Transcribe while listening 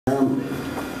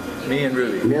Me and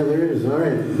Ruby. Yeah, there is. All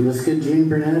right, let's get Gene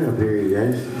Burnett up here, you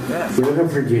guys. Yeah. Give it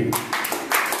up for Gene.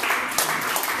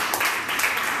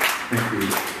 Thank you.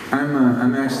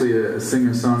 I'm actually a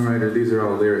singer-songwriter. These are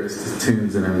all lyrics to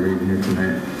tunes that I'm reading here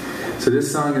tonight. So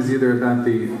this song is either about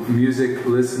the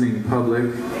music-listening public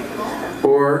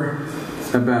or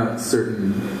about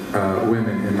certain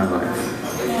women in my life.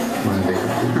 One day.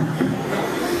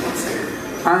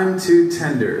 I'm too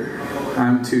tender.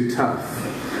 I'm too tough.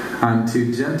 I'm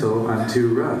too gentle. I'm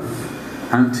too rough.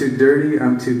 I'm too dirty.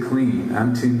 I'm too clean.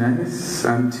 I'm too nice.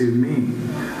 I'm too mean.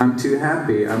 I'm too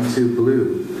happy. I'm too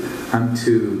blue. I'm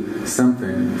too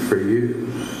something for you.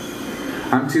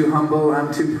 I'm too humble,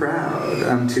 I'm too proud,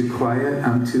 I'm too quiet,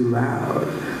 I'm too loud.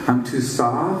 I'm too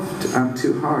soft, I'm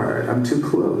too hard, I'm too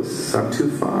close, I'm too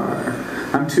far.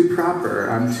 I'm too proper,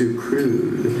 I'm too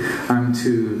crude, I'm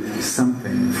too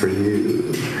something for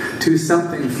you. Too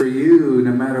something for you,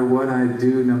 no matter what I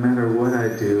do, no matter what I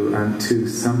do, I'm too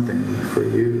something for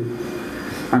you.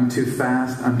 I'm too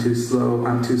fast, I'm too slow,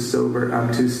 I'm too sober,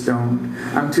 I'm too stoned.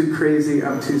 I'm too crazy,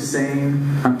 I'm too sane,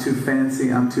 I'm too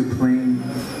fancy, I'm too plain.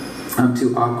 I'm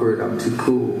too awkward, I'm too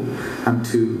cool, I'm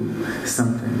too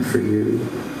something for you.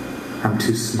 I'm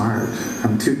too smart,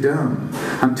 I'm too dumb,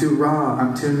 I'm too raw,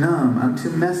 I'm too numb, I'm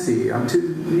too messy, I'm too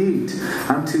neat,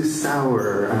 I'm too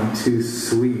sour, I'm too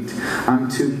sweet, I'm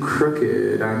too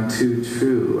crooked, I'm too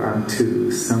true, I'm too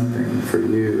something for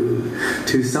you.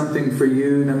 Too something for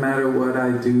you no matter what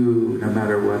I do, no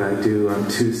matter what I do, I'm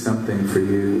too something for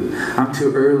you. I'm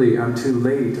too early, I'm too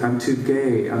late, I'm too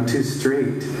gay, I'm too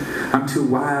straight, I'm too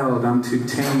wild, I'm too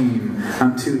tame,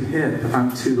 I'm too hip, I'm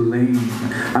too lame,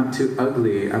 I'm too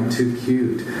ugly, I'm too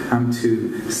cute, I'm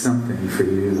too something for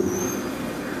you.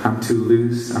 I'm too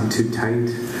loose, I'm too tight,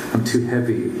 I'm too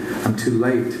heavy, I'm too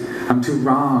light, I'm too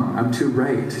wrong, I'm too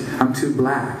right, I'm too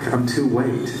black, I'm too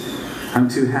white, I'm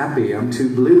too happy, I'm too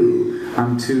blue,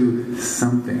 I'm too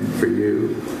something for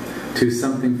you. Too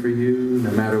something for you,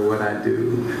 no matter what I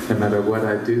do, no matter what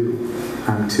I do,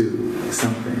 I'm too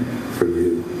something for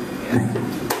you. Thank you.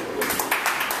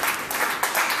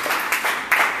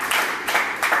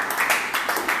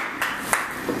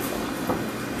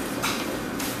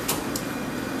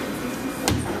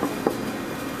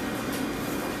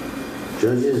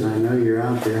 Judges, I know you're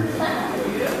out there.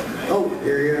 Oh,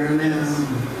 here you are now.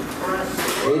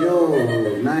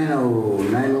 80,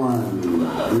 90,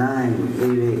 91,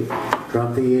 988.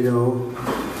 Drop the 80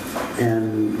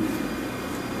 and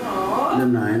the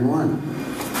 91.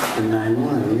 The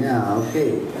 91, yeah,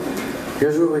 okay.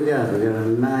 Here's what we got. We got a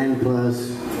 9 plus,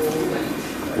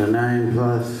 a 9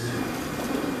 plus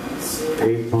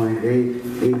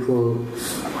 8.8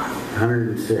 equals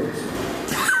 106.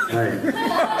 All right.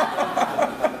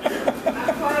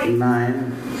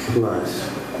 9 plus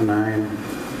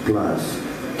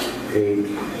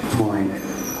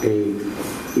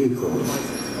 8.8 equals.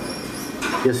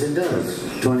 Yes, it does.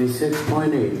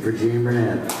 26.8 for Gene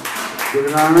Burnett. Give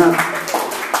it on up.